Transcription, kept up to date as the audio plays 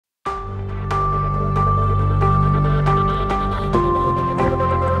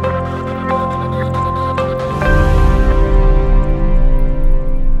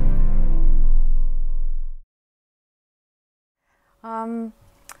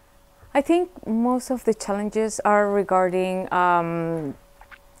I think most of the challenges are regarding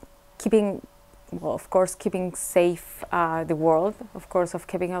keeping, well, of course, keeping safe the world, of course, of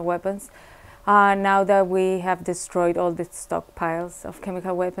chemical weapons. Now that we have destroyed all the stockpiles of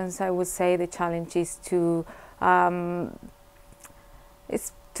chemical weapons, I would say the challenge is to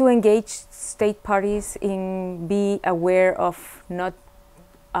engage state parties in be aware of not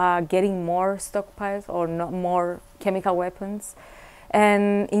getting more stockpiles or not more chemical weapons,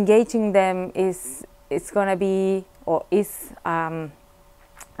 and engaging them is going to be, or is I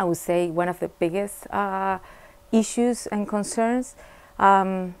would say, one of the biggest issues and concerns,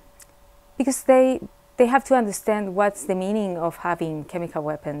 because they have to understand what's the meaning of having chemical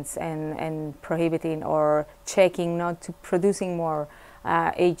weapons and prohibiting or checking not to producing more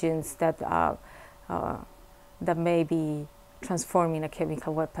agents that may be transforming a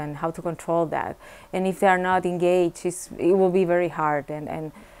chemical weapon, how to control that. And if they are not engaged, it will be very hard.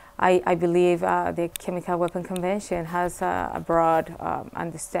 And I believe the Chemical Weapon Convention has a broad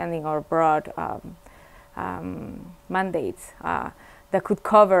understanding or broad mandates that could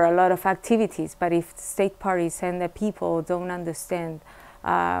cover a lot of activities. But if state parties and the people don't understand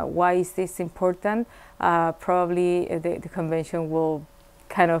why is this important, probably the convention will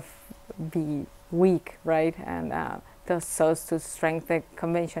kind of be weak, right? And so to strengthen the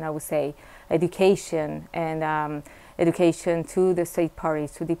convention, I would say education and education to the state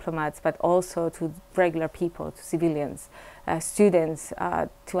parties, to diplomats, but also to regular people, to civilians, students,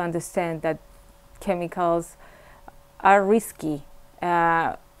 to understand that chemicals are risky,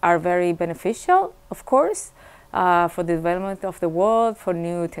 are very beneficial, of course, for the development of the world, for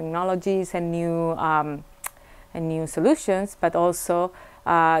new technologies and new solutions, but also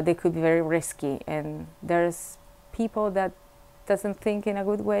they could be very risky. And there's people that doesn't think in a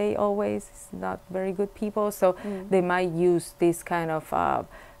good way always. It's not very good people, so they might use these kind of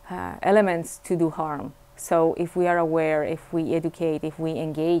elements to do harm. So if we are aware, if we educate, if we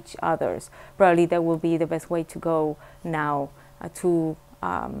engage others, probably that will be the best way to go now to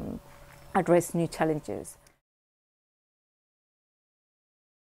address new challenges.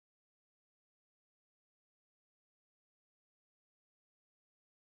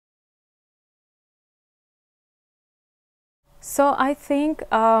 So I think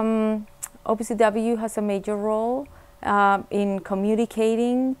OPCW has a major role in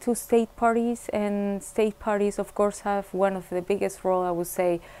communicating to state parties, and state parties, of course, have one of the biggest role, I would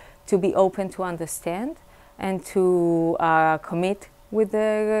say, to be open to understand and to commit with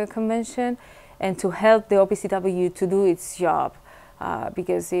the convention and to help the OPCW to do its job.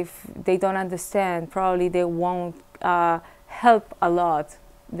 Because if they don't understand, probably they won't help a lot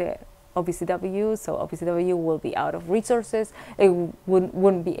the OPCW, so OPCW will be out of resources. It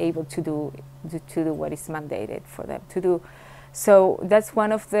wouldn't be able to do what is mandated for them to do. So that's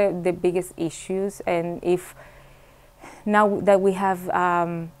one of the biggest issues. And if now that we have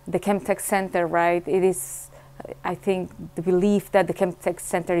the Chemtech Center, right, it is, I think, the belief that the Chemtech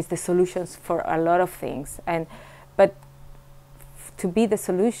Center is the solutions for a lot of things. But to be the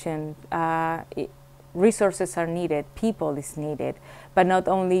solution, resources are needed, people is needed, but not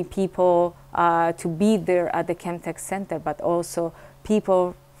only people to be there at the Chemtech Center, but also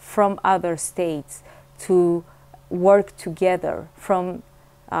people from other states to work together from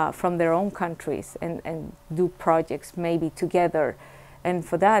their own countries and do projects maybe together. And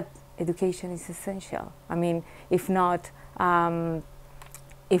for that, education is essential. I mean, if not,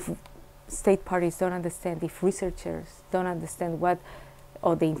 if state parties don't understand, if researchers don't understand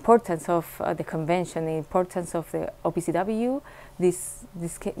or the importance of the convention, the importance of the OPCW, this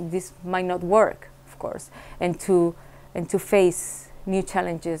might not work, of course. And to face new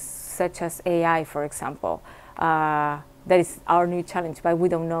challenges such as AI, for example, that is our new challenge, but we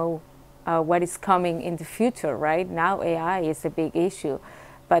don't know what is coming in the future, right? Now AI is a big issue,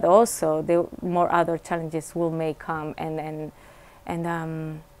 but also the more other challenges may come, and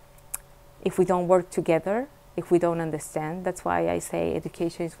if we don't work together, if we don't understand, that's why I say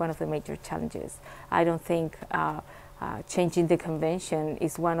education is one of the major challenges. I don't think changing the convention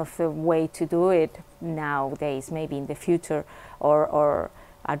is one of the way to do it nowadays, maybe in the future, or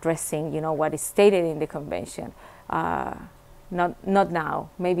addressing, what is stated in the convention. Not now,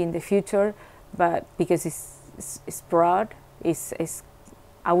 maybe in the future, but because it's broad,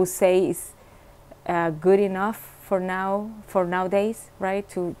 I would say it's good enough for nowadays, right?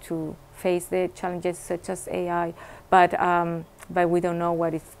 To face the challenges such as AI, but we don't know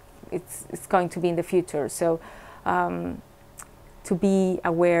what it's going to be in the future. So to be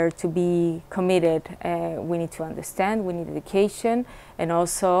aware, to be committed, we need to understand, we need education, and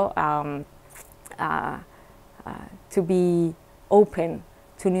also to be open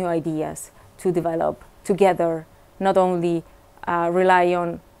to new ideas, to develop together, not only rely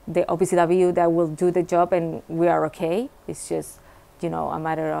on the OPCW that will do the job and we are okay. It's just, you know, a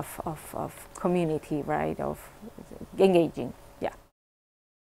matter of community, right, of engaging, yeah.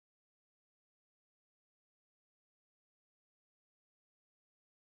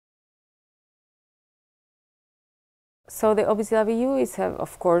 So the OPCW is,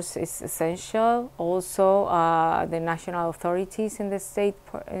 of course, is essential. Also, the national authorities in the state,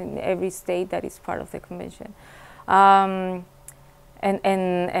 in every state that is part of the convention, and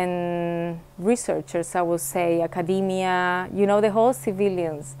researchers, I would say, academia. You know, the whole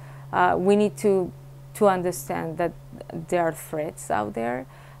civilians. We need to understand that there are threats out there,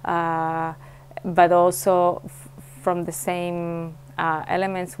 but also from the same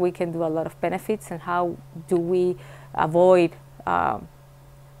elements, we can do a lot of benefits. And how do we avoid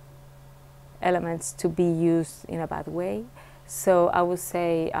elements to be used in a bad way? So I would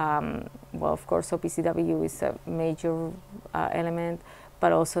say, well, of course, OPCW is a major element,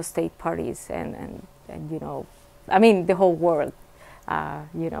 but also state parties and you know, I mean, the whole world,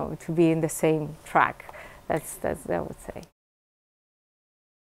 you know, to be in the same track. That's I would say.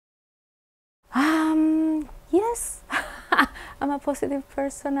 Yes, I'm a positive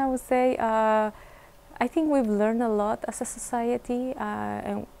person, I would say. I think we've learned a lot as a society,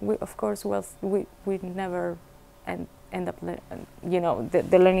 and we, of course, we never end up, you know,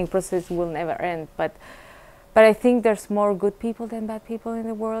 the learning process will never end. But I think there's more good people than bad people in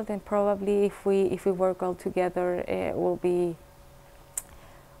the world, and probably if we work all together, it will be.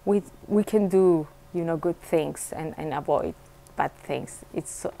 We can do, you know, good things and avoid bad things.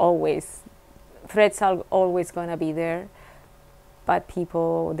 It's always, threats are always going to be there. Bad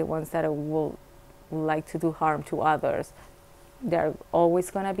people, the ones that will like to do harm to others, they're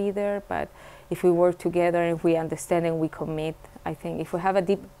always going to be there. But if we work together and if we understand and we commit, I think if we have a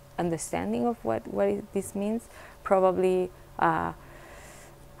deep understanding of what this means, probably, I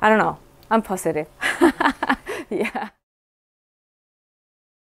don't know, I'm positive. Yeah.